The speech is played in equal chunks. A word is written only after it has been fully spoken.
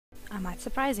might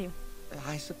surprise you.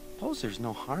 I suppose there's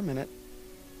no harm in it.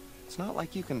 It's not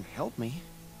like you can help me.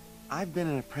 I've been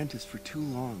an apprentice for too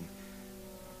long.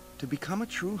 To become a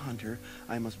true hunter,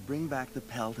 I must bring back the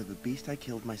pelt of the beast I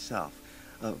killed myself.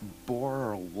 A boar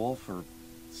or a wolf or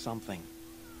something.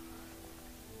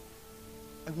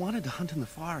 I wanted to hunt in the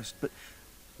forest, but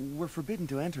we're forbidden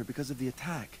to enter because of the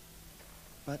attack.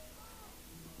 But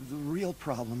the real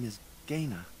problem is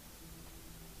Gaina.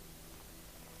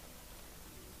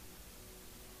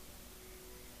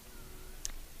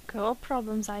 Girl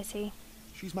problems, I see.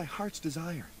 She's my heart's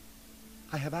desire.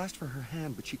 I have asked for her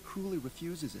hand, but she cruelly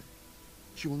refuses it.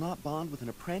 She will not bond with an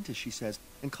apprentice, she says,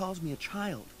 and calls me a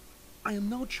child. I am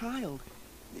no child.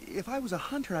 If I was a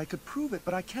hunter, I could prove it,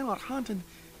 but I cannot hunt, and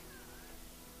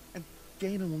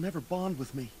Gaina will never bond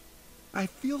with me. I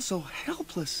feel so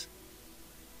helpless.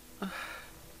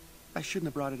 I shouldn't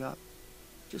have brought it up.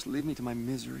 Just leave me to my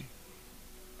misery.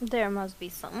 There must be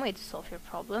some way to solve your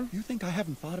problem. You think I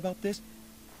haven't thought about this?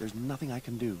 There's nothing I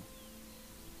can do.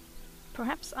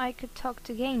 Perhaps I could talk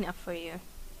to Gaina for you.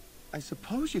 I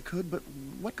suppose you could, but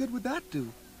what good would that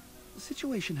do? The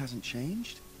situation hasn't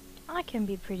changed. I can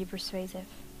be pretty persuasive.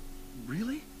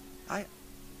 Really?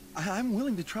 I'm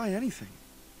willing to try anything.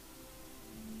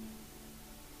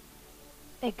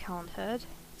 It can't hurt.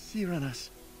 Cyranas,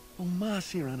 oh ma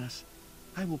Cyranas,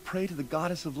 I will pray to the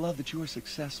goddess of love that you are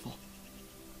successful.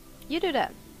 You do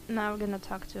that. Now we're gonna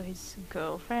talk to his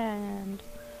girlfriend.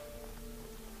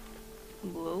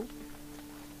 Whoa.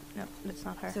 No, that's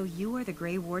not her. So you are the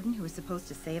Grey Warden who was supposed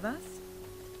to save us?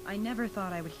 I never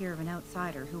thought I would hear of an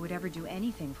outsider who would ever do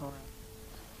anything for us.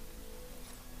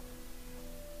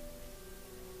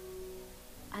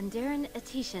 Andaran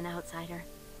Atishan, outsider.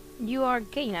 You are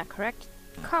Gaina, correct?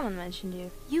 Common mentioned you.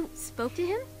 You spoke to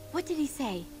him? What did he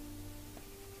say?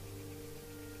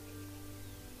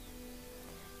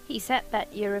 He said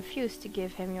that you refused to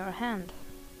give him your hand.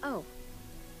 Oh.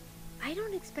 I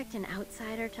don't expect an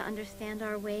outsider to understand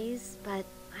our ways, but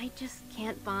I just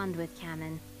can't bond with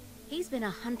Kamen. He's been a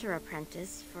hunter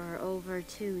apprentice for over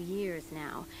 2 years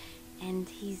now, and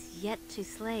he's yet to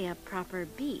slay a proper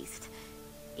beast.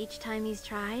 Each time he's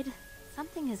tried,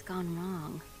 something has gone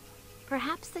wrong.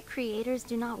 Perhaps the creators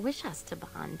do not wish us to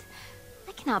bond.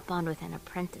 I cannot bond with an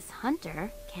apprentice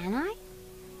hunter, can I?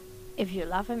 If you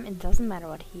love him, it doesn't matter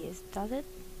what he is, does it?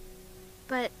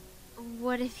 But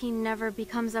what if he never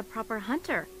becomes a proper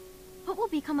hunter? What will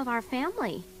become of our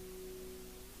family?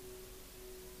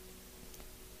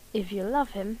 If you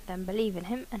love him, then believe in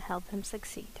him and help him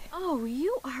succeed. Oh,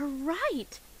 you are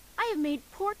right. I have made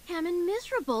poor Kamen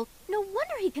miserable. No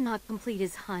wonder he cannot complete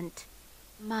his hunt.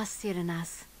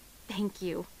 Masiranas, thank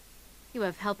you. You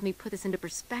have helped me put this into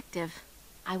perspective.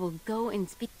 I will go and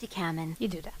speak to Kamen. You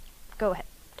do that. Go ahead.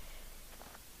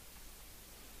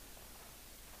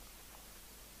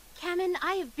 Kamen,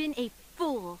 I have been a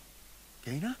fool.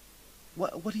 Gaina?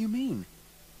 What do you mean?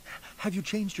 Have you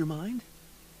changed your mind?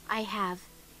 I have.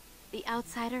 The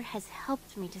outsider has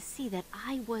helped me to see that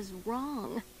I was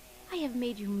wrong. I have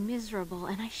made you miserable,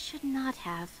 and I should not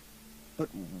have. But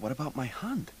what about my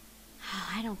hunt?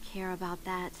 I don't care about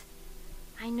that.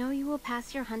 I know you will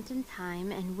pass your hunt in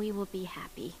time, and we will be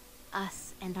happy.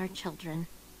 Us and our children.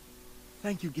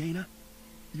 Thank you, Gaina.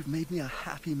 You've made me a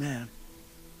happy man.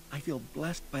 I feel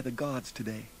blessed by the gods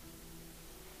today.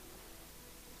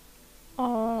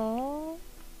 Oh,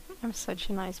 I'm such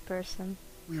a nice person.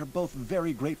 We are both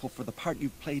very grateful for the part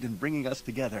you've played in bringing us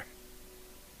together.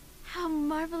 How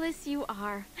marvelous you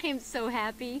are. I am so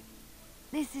happy.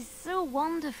 This is so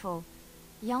wonderful.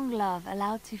 Young love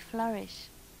allowed to flourish.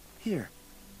 Here,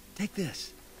 take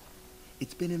this.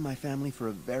 It's been in my family for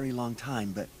a very long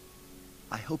time, but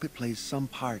I hope it plays some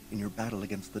part in your battle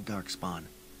against the Darkspawn.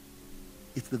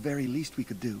 It's the very least we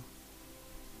could do.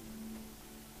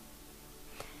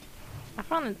 I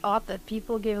found it odd that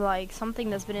people give like something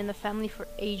that's been in the family for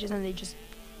ages and they just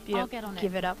give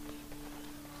it up.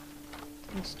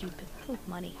 Something stupid. Oh,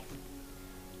 money.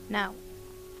 Now,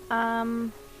 I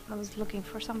was looking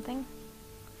for something.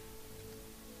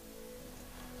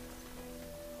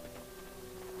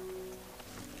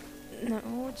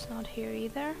 No, it's not here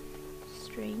either.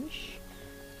 Strange.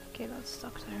 Okay, let's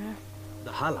talk to her.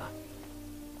 The Hala.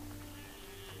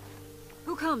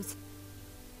 Who comes?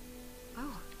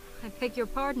 Oh, I beg your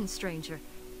pardon, stranger.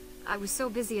 I was so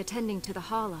busy attending to the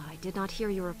Hala, I did not hear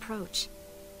your approach.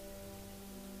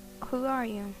 Who are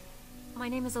you? My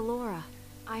name is Alora.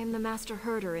 I am the Master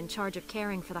Herder in charge of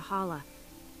caring for the Hala.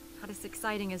 Not as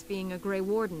exciting as being a Grey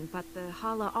Warden, but the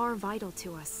Hala are vital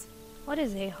to us. What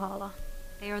is a Hala?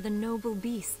 They are the noble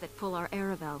beasts that pull our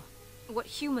Aravel. What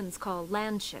humans call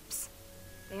land ships.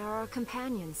 They are our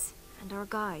companions and our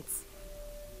guides.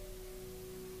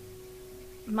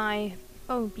 My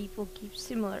own people keep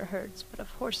similar herds, but of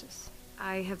horses.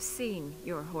 I have seen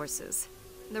your horses.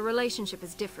 The relationship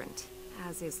is different,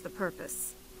 as is the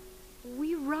purpose.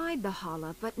 We ride the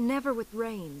Hala, but never with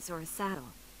reins or a saddle.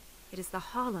 It is the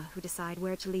Hala who decide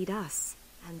where to lead us,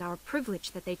 and our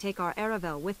privilege that they take our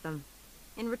Aravel with them.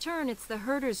 In return, it's the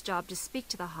herder's job to speak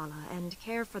to the Hala and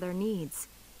care for their needs.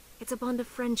 It's a bond of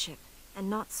friendship, and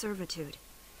not servitude.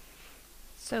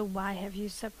 So why have you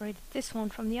separated this one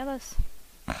from the others?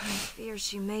 I fear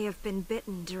she may have been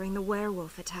bitten during the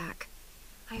werewolf attack.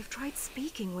 I have tried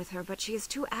speaking with her, but she is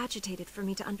too agitated for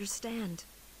me to understand.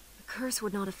 The curse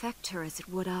would not affect her as it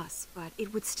would us, but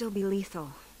it would still be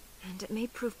lethal. And it may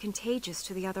prove contagious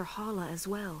to the other Hala as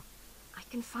well. I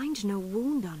can find no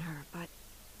wound on her, but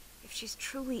if she's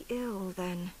truly ill,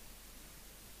 then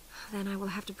I will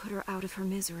have to put her out of her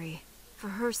misery, for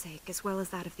her sake as well as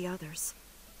that of the others.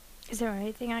 Is there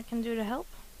anything I can do to help?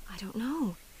 I don't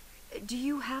know. Do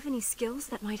you have any skills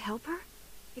that might help her?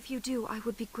 If you do, I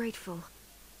would be grateful.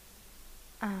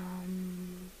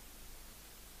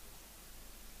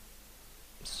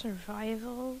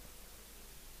 Survival.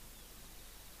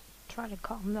 Try to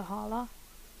calm the Hala.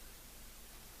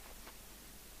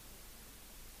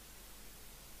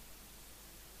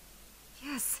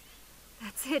 Yes,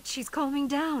 that's it. She's calming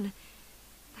down.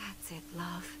 That's it,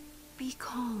 love. Be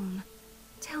calm.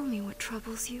 Tell me what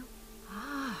troubles you.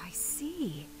 Ah, I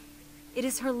see. It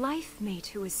is her life mate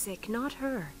who is sick, not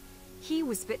her. He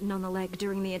was bitten on the leg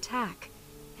during the attack,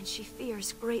 and she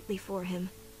fears greatly for him.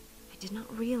 I did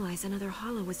not realize another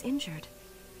Hala was injured.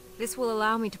 This will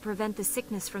allow me to prevent the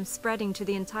sickness from spreading to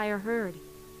the entire herd.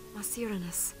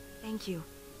 Masiranus, thank you.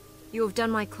 You have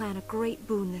done my clan a great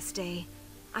boon this day.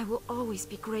 I will always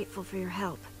be grateful for your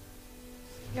help.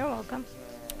 You're welcome.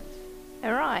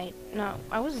 Alright, now,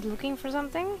 I was looking for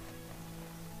something.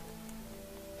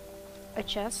 A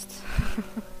chest.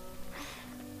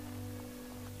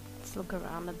 Let's look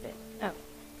around a bit. Oh.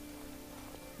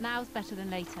 Now's better than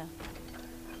later.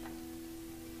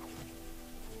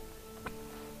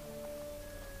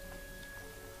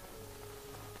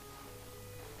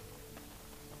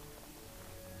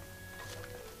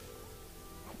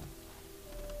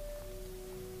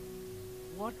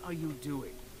 What are you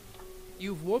doing?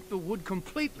 You've warped the wood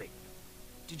completely.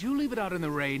 Did you leave it out in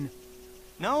the rain?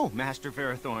 No, Master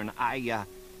Verathorn.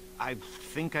 I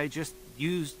think I just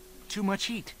used too much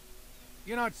heat.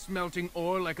 You're not smelting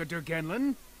ore like a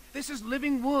Durgenlin. This is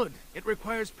living wood. It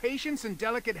requires patience and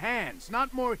delicate hands,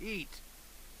 not more heat.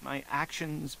 My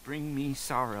actions bring me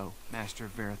sorrow, Master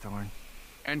Verathorn.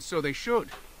 And so they should.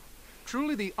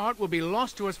 Truly the art will be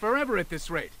lost to us forever at this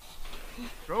rate.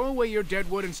 Throw away your dead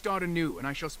wood and start anew, and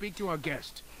I shall speak to our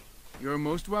guest. You're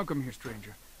most welcome here,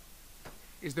 stranger.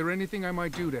 Is there anything I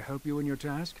might do to help you in your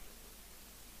task?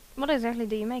 What exactly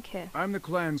do you make here? I'm the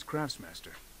clan's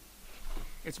craftsmaster.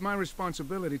 It's my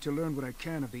responsibility to learn what I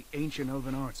can of the ancient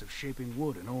elven arts of shaping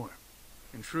wood and ore.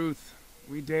 In truth,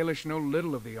 we Dalish know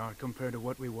little of the art compared to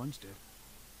what we once did.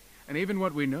 And even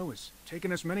what we know has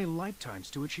taken us many lifetimes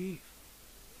to achieve.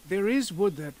 There is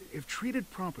wood that, if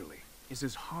treated properly, is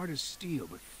as hard as steel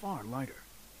but far lighter.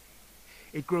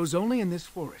 It grows only in this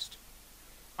forest.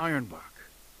 Ironbark.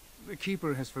 The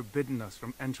keeper has forbidden us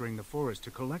from entering the forest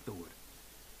to collect the wood.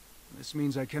 This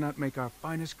means I cannot make our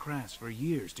finest crafts for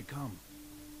years to come.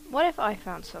 What if I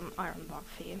found some ironbark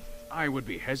for you? I would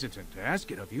be hesitant to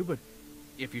ask it of you, but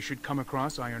if you should come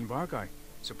across ironbark, I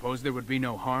suppose there would be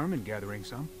no harm in gathering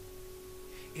some.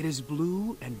 It is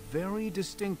blue and very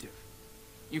distinctive.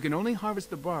 You can only harvest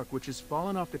the bark which has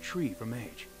fallen off the tree from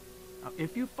age. Now,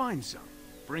 if you find some,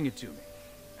 bring it to me,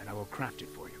 and I will craft it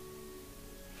for you.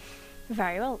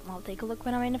 Very well, I'll take a look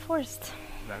when I'm in the forest.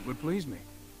 That would please me.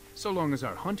 So long as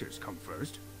our hunters come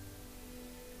first.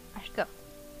 I should go.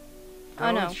 Go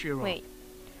Oh no, with Shiro. wait.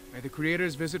 May the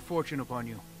creators visit fortune upon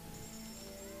you.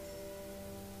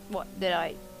 What, did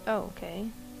I? Oh, okay.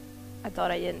 I thought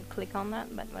I didn't click on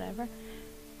that, but whatever.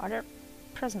 Are there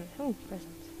presents? Ooh,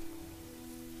 presents.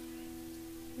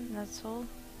 That's all.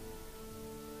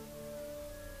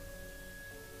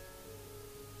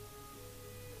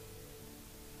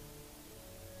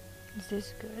 Is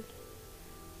this good?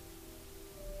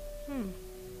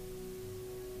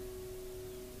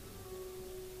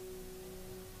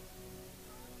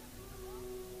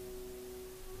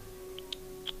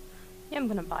 Yeah, I'm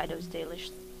gonna buy those Dalish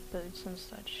boots and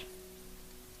such.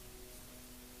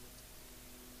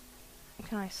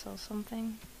 Can I sell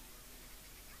something?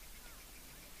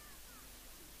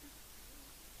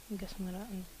 I guess I'm gonna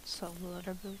sell the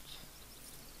leather boots.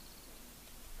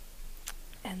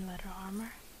 And leather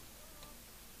armor.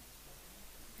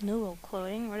 New wool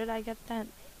clothing, where did I get that?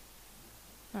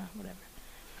 Oh, whatever.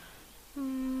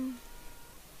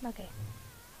 Okay.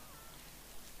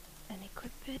 And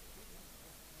equip it.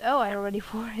 Oh, I already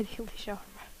wore a Dalish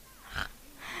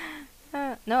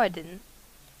armor. No, I didn't.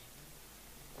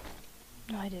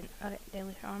 No, I didn't. Okay,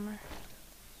 Dalish armor.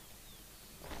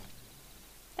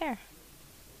 There.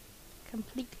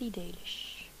 Completely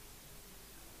Dalish.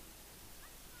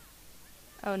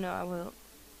 Oh no,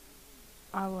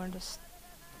 I won't just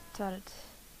start it.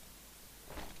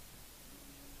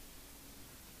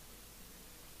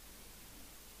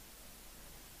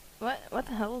 What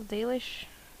the hell? Dalish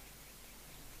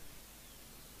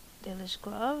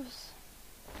gloves?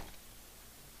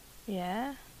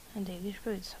 Yeah, and Dalish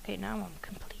boots. Okay, now I'm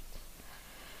complete.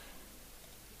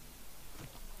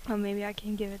 Oh, maybe I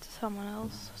can give it to someone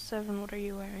else. Zevran, what are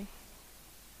you wearing?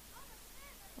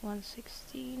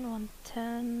 116,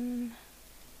 110.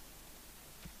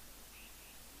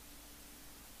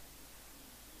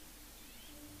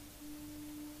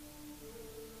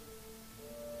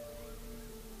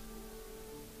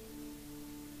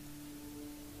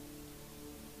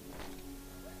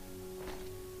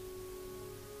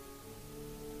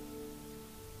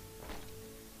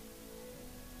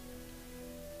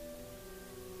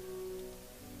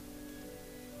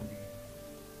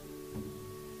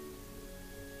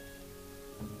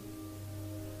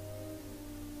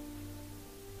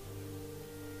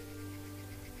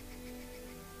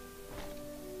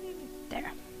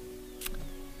 There.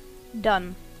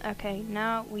 Done. Okay,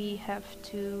 now we have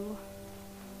to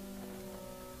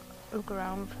look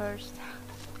around first.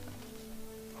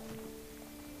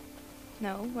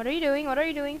 No, what are you doing? What are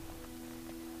you doing?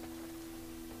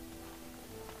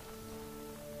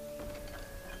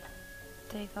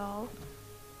 Take all.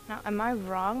 Now, am I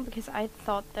wrong? Because I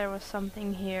thought there was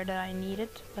something here that I needed,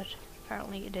 but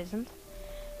apparently it isn't.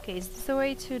 Okay, is this the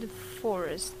way to the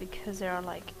forest? Because there are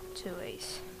like 2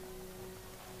 ways.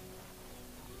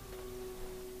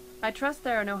 I trust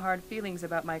there are no hard feelings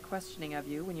about my questioning of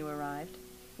you when you arrived.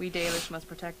 We Dalish must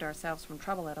protect ourselves from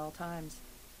trouble at all times.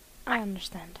 I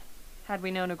understand. Had we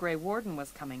known a Grey Warden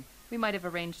was coming, we might have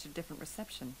arranged a different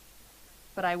reception.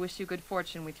 But I wish you good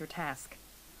fortune with your task.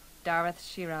 Dareth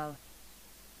Shiral.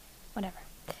 Whatever.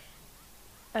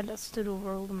 Let's do the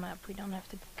world map. We don't have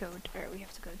to go there. We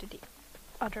have to go to the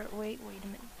other way. Wait a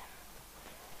minute.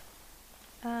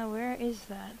 Where is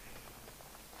that?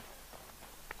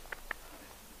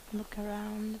 Look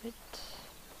around a bit.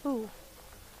 Ooh.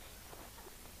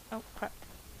 Oh crap.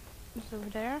 It's over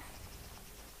there.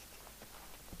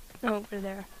 No, over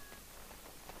there.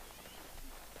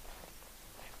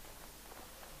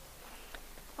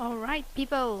 Alright,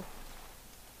 people.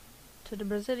 To the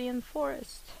Brazilian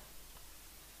forest.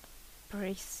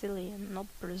 Brazilian, not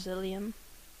Brazilian.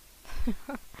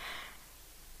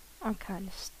 I'm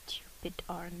kinda stupid,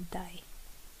 aren't I?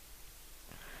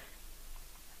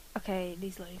 Okay,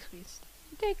 these loading screens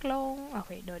take long.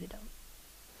 Okay, no they don't.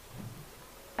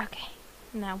 Okay,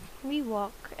 now we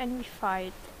walk and we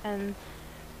fight and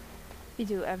we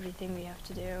do everything we have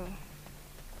to do.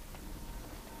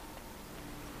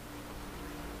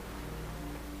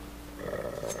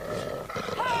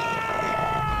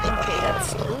 Okay,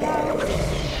 that's loud.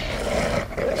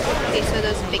 Okay, so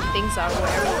those big things are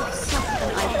werewolves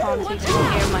and I can't even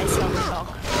hear myself talk.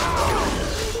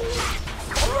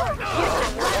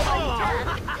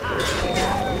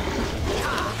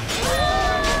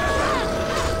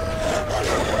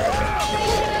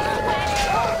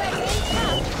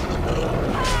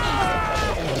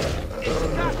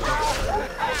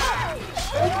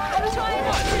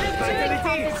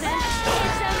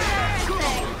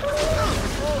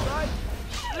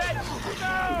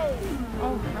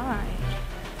 Alright.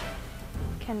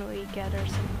 Can we gather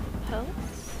some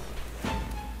pelts?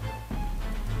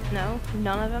 No,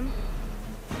 none of them.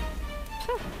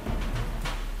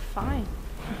 Fine.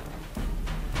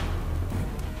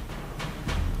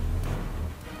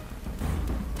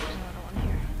 There's another one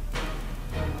here.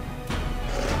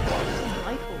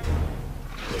 Michael.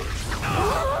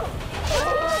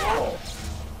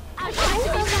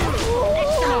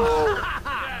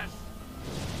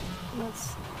 Let's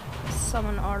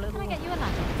summon our little Can I get you a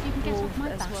ladder so you can get off my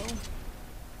back? Well.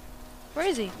 Where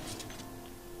is he?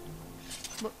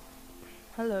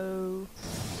 Hello.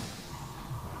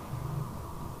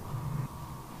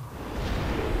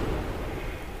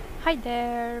 Hi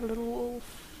there, little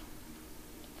wolf.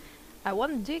 I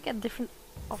wonder, do you get different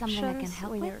options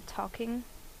when you're talking?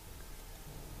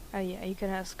 Oh yeah, you can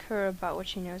ask her about what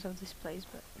she knows of this place,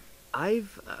 but...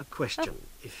 I've a question,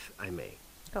 if I may.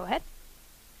 Go ahead.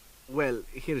 Well,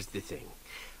 here's the thing.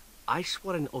 I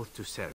swore an oath to serve